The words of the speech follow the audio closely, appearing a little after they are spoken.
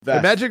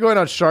Imagine going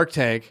on Shark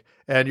Tank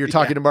and you're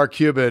talking to Mark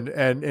Cuban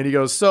and he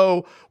goes,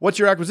 so what's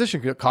your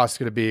acquisition cost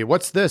going to be?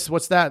 What's this?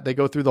 What's that? They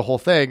go through the whole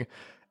thing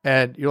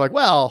and you're like,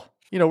 well,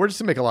 we're just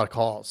going to make a lot of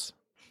calls.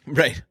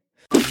 Right.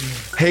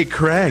 Hey,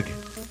 Craig.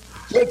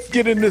 Let's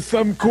get into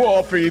some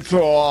coffee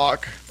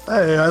talk.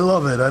 Hey, I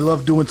love it. I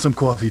love doing some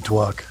coffee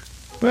talk.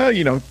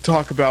 Well,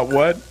 talk about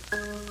what?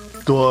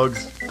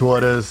 Dogs,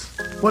 daughters,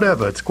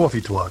 whatever. It's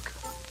coffee talk.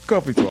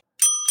 Coffee talk.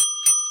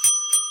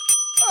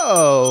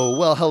 Oh,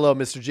 well, hello,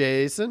 Mr.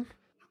 Jason.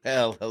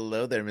 Well,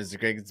 hello there, Mr.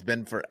 Craig. It's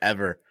been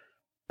forever.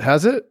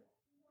 Has it?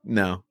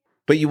 No.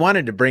 But you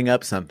wanted to bring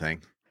up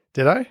something.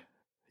 Did I?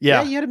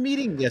 Yeah. You had a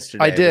meeting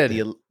yesterday. I did.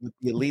 With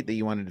the elite that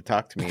you wanted to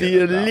talk to me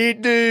the about.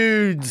 Elite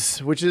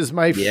Dudes, which is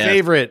my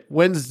favorite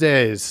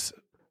Wednesdays.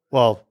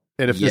 Well,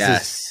 and if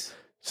it's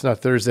not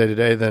Thursday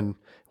today, then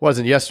it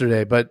wasn't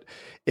yesterday, but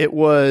it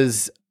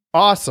was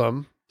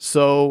awesome.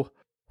 So,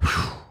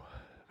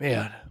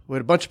 man, we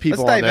had a bunch of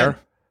people on there.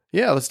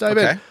 Yeah, let's dive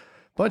in. A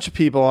bunch of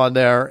people on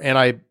there, and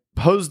I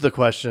posed the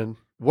question,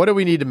 what do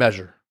we need to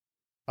measure?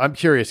 I'm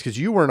curious, because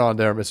you weren't on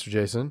there, Mr.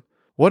 Jason.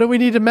 What do we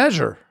need to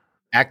measure?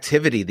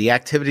 Activity, the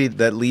activity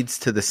that leads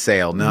to the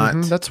sale,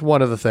 not that's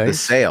one of the things. The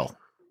sale.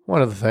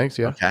 One of the things,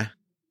 yeah. Okay.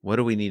 What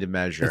do we need to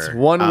measure? It's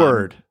one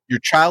word. Your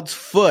child's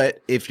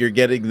foot, if you're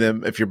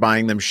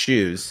buying them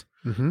shoes.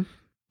 Mm-hmm.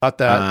 Not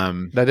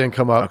that. That didn't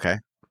come up. Okay.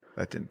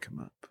 That didn't come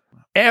up.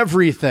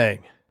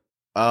 Everything.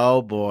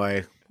 Oh,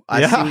 boy.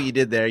 I see what you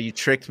did there. You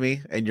tricked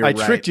me, and you're right.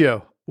 I tricked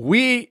you.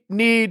 We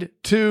need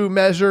to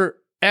measure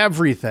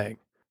everything,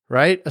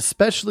 right?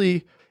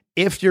 Especially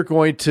if you're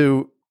going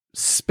to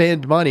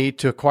spend money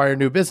to acquire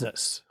new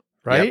business,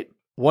 right? Yep.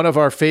 One of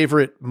our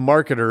favorite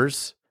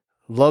marketers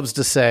loves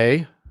to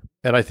say,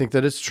 and I think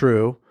that it's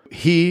true,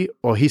 he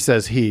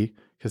says he,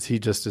 because he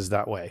just is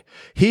that way.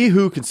 He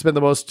who can spend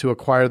the most to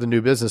acquire the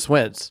new business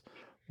wins.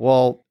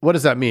 Well, what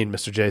does that mean,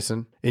 Mr.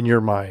 Jason, in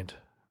your mind?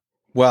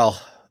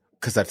 Well,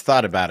 because I've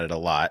thought about it a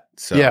lot.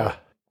 So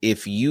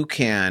if you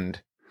can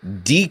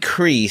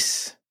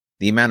decrease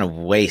the amount of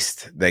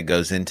waste that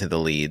goes into the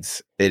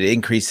leads, it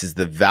increases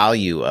the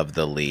value of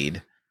the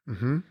lead.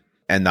 Mm-hmm.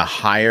 And the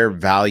higher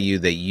value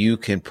that you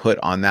can put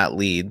on that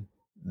lead,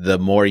 the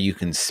more you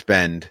can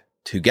spend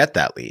to get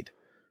that lead.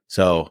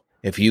 So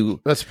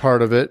that's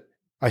part of it,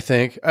 I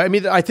think. I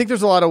mean, I think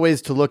there's a lot of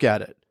ways to look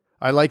at it.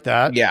 I like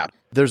that. Yeah.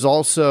 There's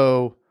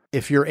also,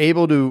 if you're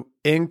able to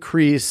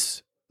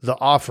increase the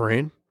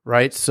offering,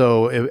 right?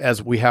 So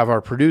as we have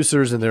our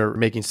producers and they're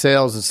making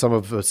sales, and some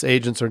of us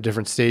agents are in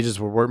different stages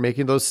where we're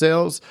making those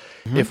sales.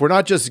 Mm-hmm. If we're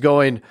not just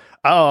going,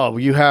 oh,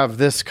 you have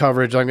this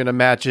coverage, I'm going to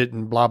match it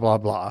and blah, blah,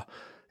 blah.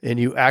 And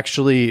you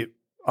actually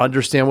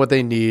understand what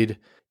they need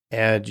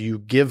and you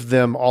give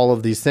them all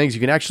of these things,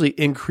 you can actually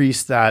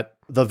increase the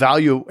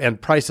value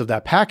and price of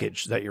that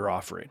package that you're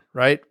offering,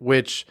 right?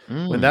 Which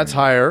when that's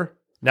higher,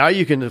 now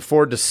you can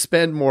afford to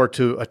spend more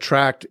to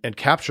attract and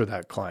capture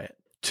that client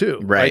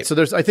too, right? So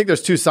I think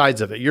there's two sides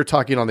of it. You're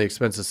talking on the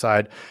expenses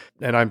side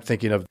and I'm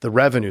thinking of the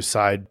revenue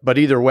side, but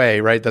either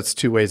way, right? That's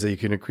two ways that you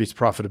can increase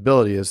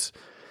profitability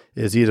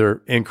is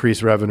either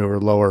increase revenue or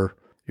lower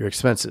your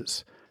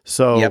expenses.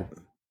 So,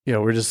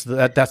 we're just,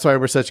 that's why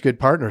we're such good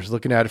partners,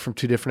 looking at it from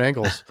two different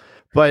angles.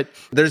 But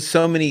there's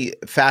so many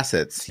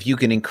facets. You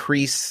can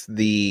increase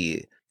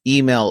the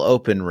email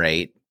open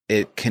rate.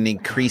 It can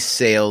increase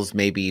sales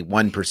maybe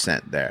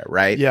 1% there,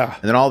 right? Yeah.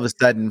 And then all of a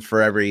sudden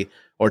for every,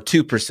 or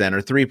 2%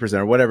 or 3%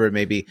 or whatever it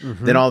may be,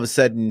 then all of a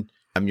sudden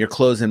you're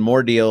closing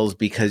more deals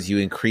because you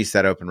increase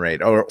that open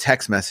rate, or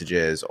text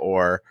messages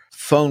or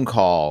phone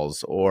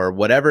calls or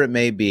whatever it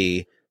may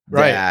be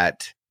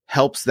that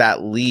helps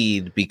that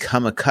lead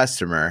become a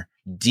customer,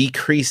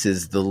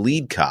 decreases the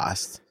lead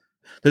cost.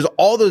 There's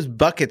all those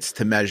buckets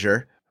to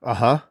measure,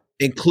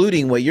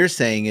 including what you're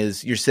saying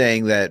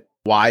that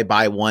why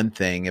buy one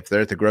thing? If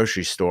they're at the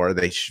grocery store,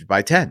 they should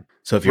buy 10.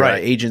 So if your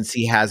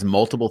agency has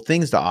multiple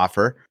things to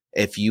offer,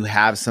 if you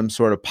have some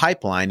sort of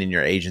pipeline in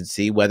your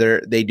agency,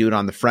 whether they do it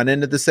on the front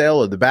end of the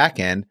sale or the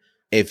back end,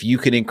 if you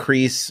can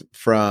increase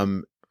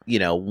from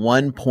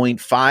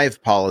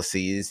 1.5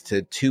 policies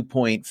to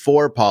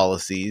 2.4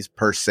 policies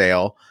per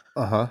sale,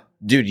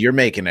 dude, you're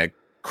making a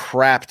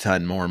crap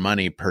ton more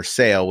money per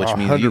sale, which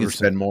means 100%. You can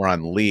spend more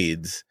on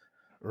leads.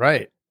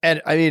 Right.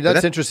 And I mean,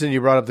 that's interesting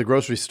you brought up the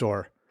grocery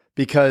store,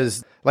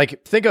 because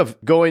think of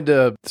going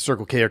to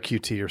Circle K or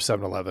QT or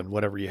 7-Eleven,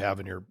 whatever you have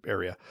in your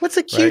area. What's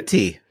a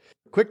QT? Right?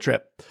 Quick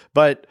Trip.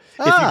 But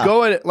if you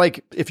go in,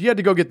 if you had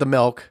to go get the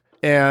milk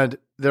and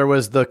there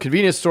was the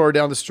convenience store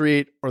down the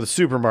street or the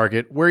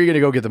supermarket, where are you going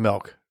to go get the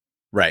milk?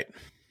 Right.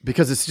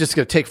 Because it's just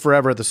going to take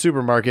forever at the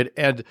supermarket.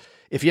 And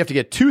if you have to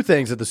get two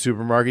things at the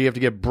supermarket, you have to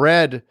get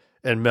bread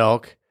and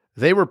milk.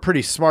 They were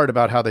pretty smart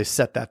about how they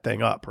set that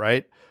thing up,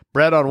 right?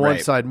 Bread on one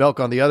side, milk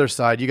on the other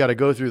side. You got to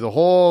go through the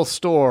whole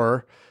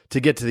store to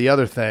get to the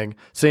other thing.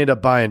 So you end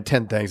up buying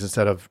 10 things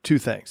instead of 2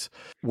 things,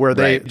 where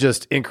they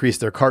just increase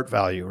their cart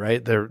value,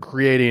 right? They're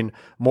creating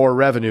more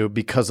revenue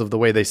because of the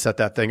way they set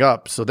that thing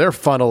up. So their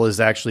funnel is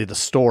actually the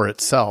store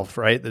itself,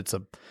 right? It's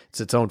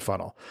its own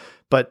funnel.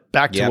 But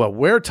back to what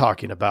we're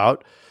talking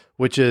about,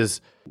 which is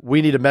we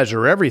need to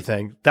measure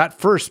everything. That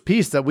first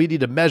piece that we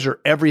need to measure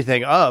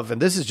everything of, and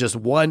this is just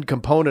one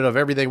component of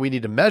everything we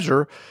need to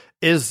measure,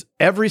 is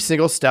every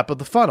single step of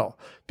the funnel.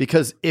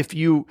 Because if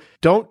you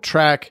don't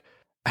track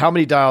how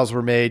many dials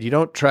were made, you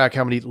don't track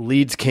how many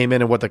leads came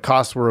in and what the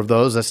costs were of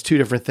those, that's two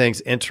different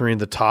things entering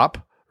the top,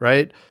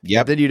 right?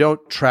 Yep. Then you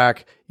don't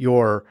track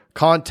your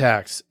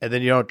contacts, and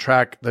then you don't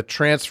track the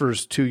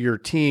transfers to your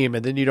team,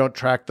 and then you don't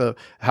track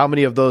how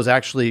many of those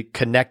actually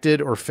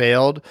connected or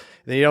failed.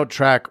 And then you don't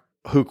track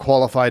who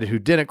qualified and who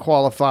didn't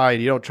qualify,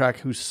 and you don't track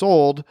who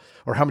sold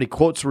or how many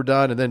quotes were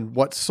done and then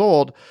what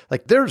sold.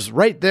 Like there's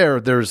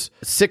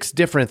 6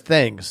 different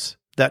things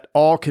that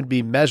all can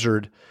be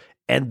measured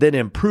and then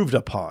improved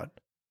upon.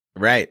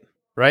 Right.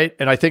 Right.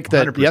 And I think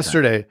that 100%.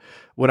 Yesterday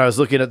when I was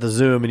looking at the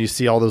Zoom and you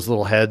see all those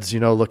little heads,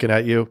 looking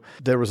at you,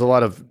 there was a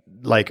lot of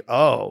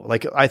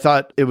I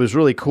thought it was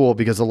really cool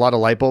because a lot of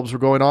light bulbs were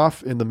going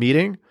off in the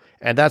meeting.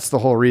 And that's the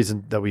whole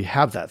reason that we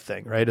have that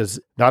thing, right?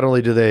 Is not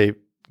only do they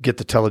get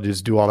the teledudes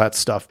to do all that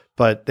stuff,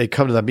 but they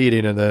come to the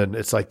meeting and then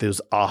it's like those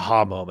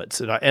aha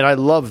moments. And I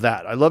love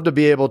that. I love to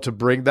be able to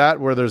bring that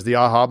where there's the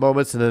aha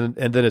moments and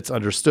then it's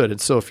understood. And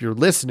so if you're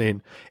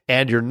listening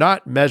and you're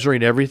not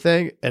measuring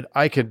everything, and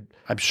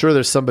I'm sure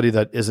there's somebody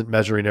that isn't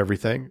measuring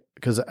everything,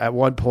 because at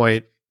one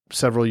point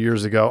several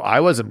years ago,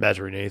 I wasn't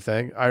measuring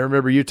anything. I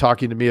remember you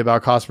talking to me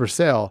about cost per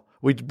sale.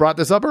 We brought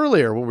this up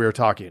earlier when we were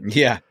talking.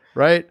 Yeah.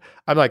 Right.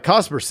 I'm like,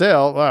 cost per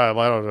sale. Well, I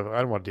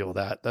don't want to deal with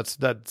that.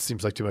 That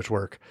seems like too much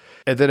work.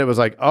 And then it was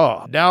like,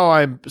 oh, now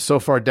I'm so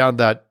far down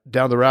the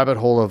rabbit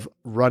hole of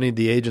running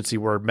the agency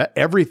where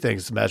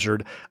everything's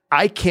measured.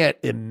 I can't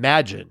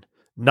imagine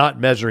not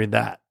measuring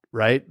that.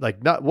 Right.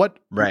 Like not what,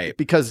 right.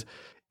 Because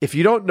if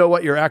you don't know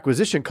what your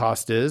acquisition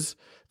cost is,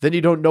 then you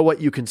don't know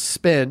what you can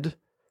spend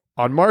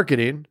on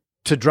marketing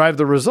to drive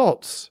the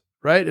results.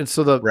 Right. And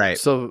so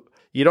so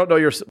you don't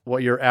know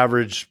what your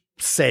average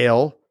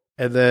sale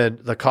and then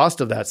the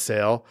cost of that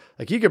sale,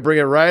 like you could bring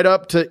it right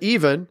up to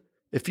even.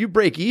 If you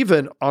break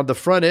even on the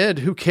front end,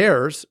 who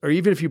cares? Or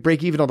even if you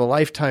break even on the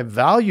lifetime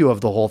value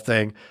of the whole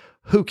thing,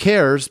 who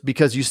cares?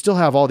 Because you still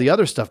have all the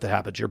other stuff that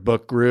happens. Your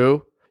book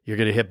grew, you're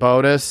going to hit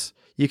bonus.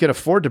 You can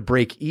afford to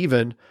break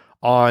even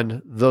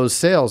on those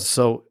sales.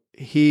 So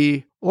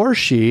he or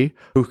she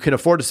who can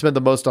afford to spend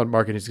the most on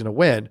marketing is going to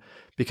win,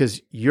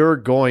 because you're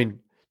going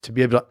to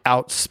be able to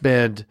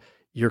outspend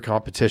your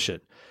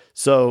competition.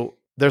 So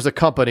there's a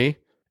company,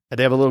 and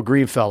they have a little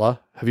green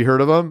fella. Have you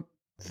heard of them?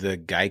 The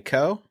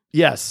Geico?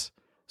 Yes.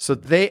 So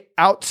they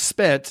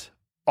outspent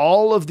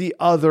all of the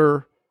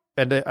other,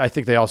 and I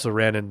think they also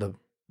ran in the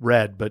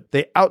red, but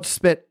they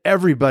outspent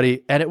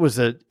everybody, and it was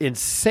an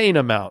insane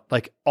amount.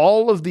 Like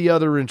all of the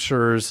other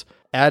insurers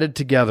added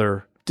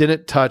together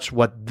didn't touch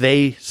what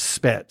they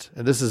spent.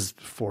 And this is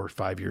 4 or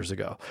 5 years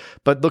ago.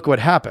 But look what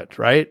happened,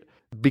 right?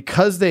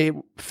 Because they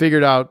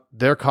figured out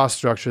their cost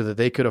structure that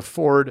they could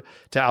afford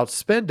to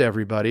outspend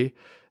everybody,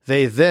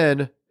 they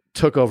then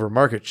took over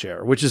market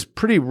share, which is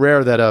pretty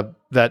rare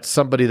that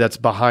somebody that's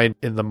behind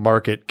in the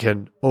market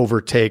can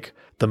overtake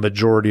the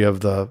majority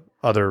of the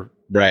other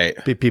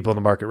people in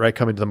the market, right?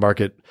 Coming to the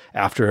market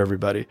after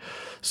everybody.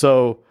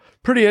 So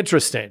pretty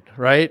interesting,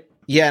 right?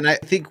 Yeah. And I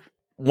think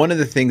one of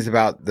the things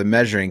about the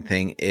measuring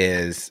thing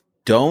is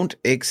don't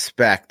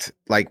expect,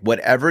 like,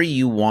 whatever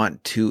you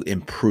want to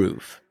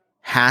improve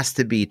has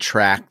to be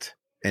tracked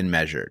and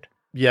measured.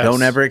 Yes.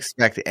 Don't ever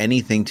expect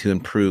anything to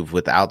improve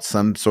without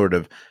some sort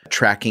of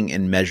tracking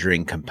and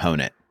measuring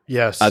component.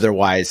 Yes.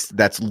 Otherwise,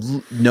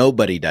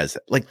 nobody does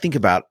it. Like, think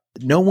about,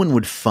 no one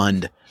would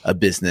fund a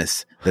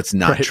business that's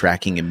not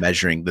tracking and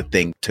measuring the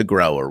thing to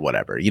grow or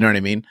whatever. You know what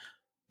I mean?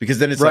 Because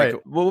then it's like,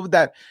 what would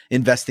that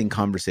investing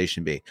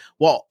conversation be?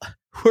 Well,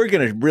 we're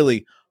going to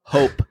really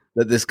hope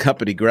that this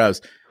company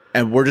grows,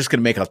 and we're just going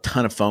to make a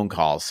ton of phone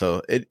calls.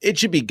 So it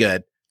should be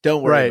good.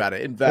 Don't worry about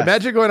it. Invest.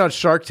 Imagine going on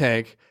Shark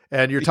Tank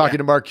and you're talking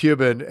to Mark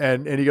Cuban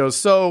and he goes,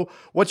 so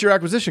what's your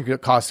acquisition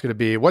cost going to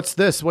be? What's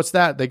this? What's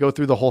that? They go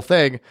through the whole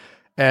thing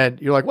and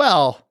you're like,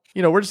 well,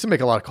 we're just going to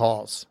make a lot of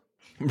calls.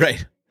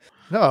 Right.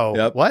 No.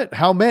 Yep. What?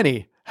 How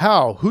many?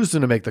 How? Who's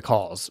going to make the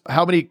calls?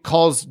 How many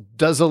calls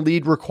does a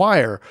lead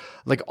require?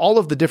 Like all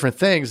of the different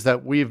things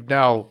that we've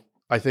now,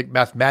 I think,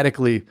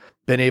 mathematically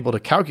been able to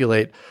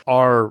calculate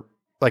are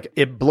like,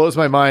 it blows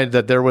my mind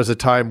that there was a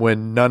time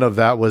when none of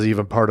that was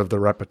even part of the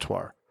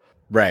repertoire.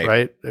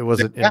 Right. It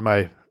wasn't in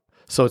my,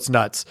 so it's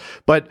nuts.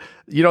 But,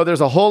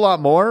 there's a whole lot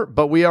more,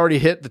 but we already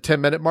hit the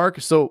 10-minute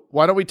mark. So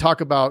why don't we talk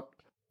about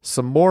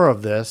some more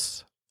of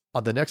this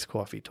on the next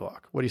Coffee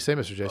Talk? What do you say,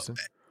 Mr. Jason?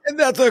 And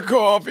that's a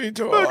Coffee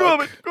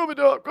Talk.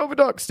 Coffee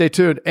Talk. Stay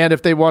tuned. And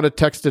if they want to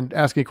text and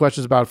ask any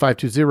questions about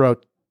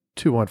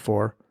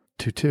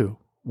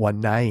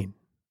 520-214-2219.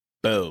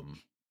 Boom.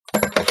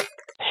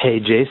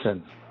 Hey,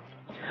 Jason.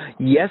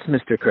 Yes,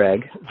 Mr.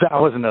 Craig. That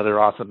was another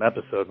awesome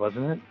episode,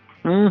 wasn't it?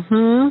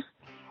 Mm-hmm.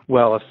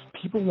 Well, if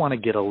people want to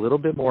get a little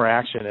bit more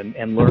action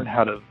and learn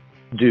how to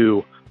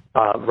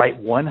write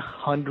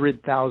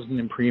 100,000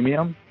 in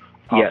premium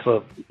off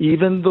of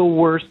even the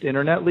worst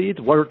internet leads,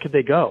 where could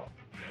they go?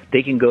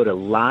 They can go to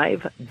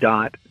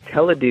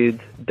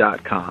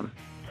live.teledudes.com.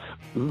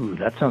 Ooh,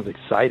 that sounds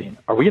exciting.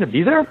 Are we going to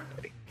be there?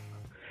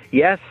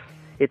 Yes,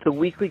 it's a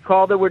weekly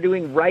call that we're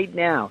doing right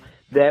now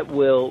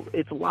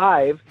it's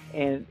live,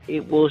 and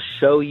it will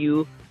show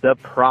you the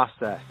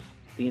process.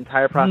 The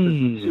entire process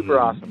is super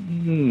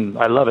awesome.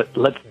 I love it.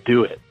 Let's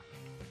do it.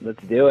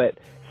 Let's do it.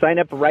 Sign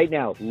up right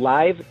now,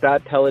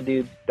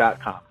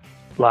 live.teledudes.com.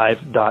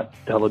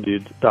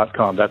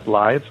 Live.teledudes.com. That's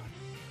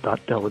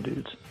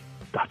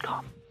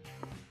live.teledudes.com.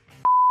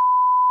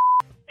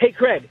 Hey,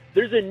 Craig,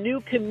 there's a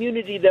new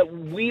community that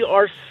we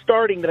are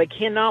starting that I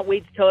cannot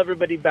wait to tell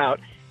everybody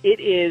about. It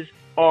is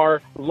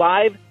our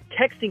live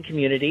texting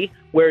community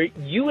where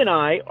you and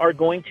I are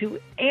going to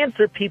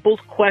answer people's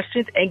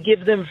questions and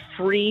give them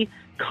free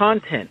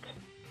content,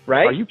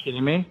 right? Are you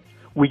kidding me?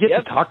 We get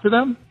to talk to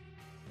them?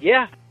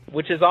 Yeah,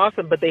 which is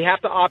awesome, but they have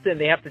to opt in.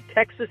 They have to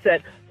text us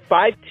at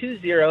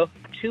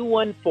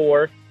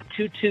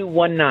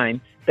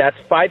 520-214-2219. That's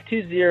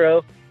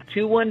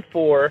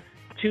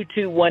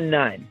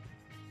 520-214-2219.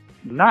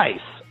 Nice.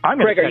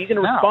 Craig, are you going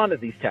to respond to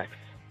these texts?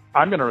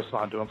 I'm going to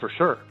respond to them for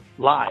sure.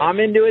 Live. I'm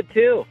into it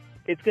too.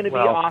 It's going to be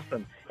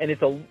awesome. And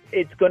it's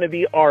going to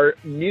be our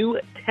new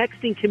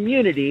texting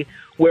community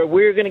where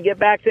we're going to get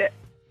back to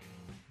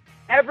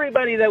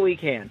everybody that we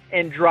can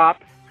and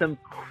drop some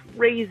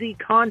crazy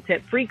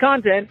content, free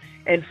content,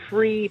 and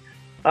free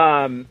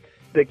the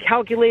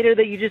calculator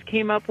that you just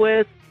came up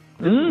with.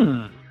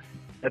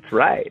 That's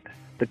right.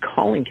 The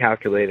calling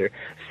calculator,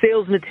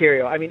 sales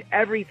material. I mean,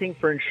 everything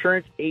for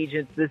insurance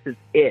agents. This is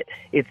it.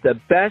 It's the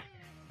best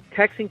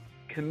texting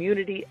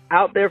community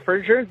out there for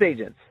insurance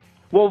agents.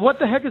 Well, what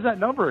the heck is that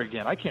number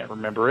again? I can't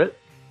remember it.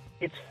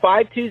 It's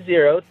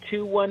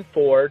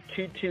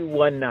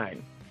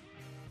 520-214-2219.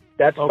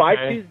 That's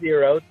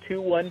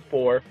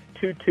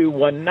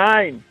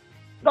 520-214-2219.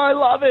 I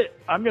love it.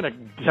 I'm going to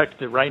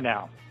text it right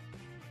now.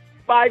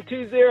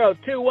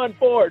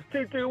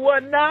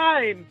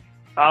 520-214-2219.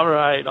 All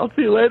right. I'll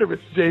see you later,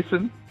 Mr.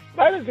 Jason.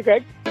 Bye, Mr.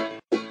 Craig.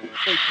 Wait,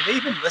 do they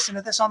even listen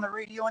to this on the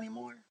radio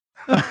anymore?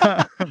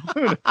 I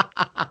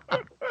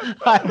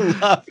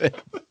love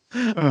it.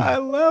 I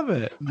love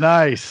it.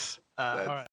 Nice. All right.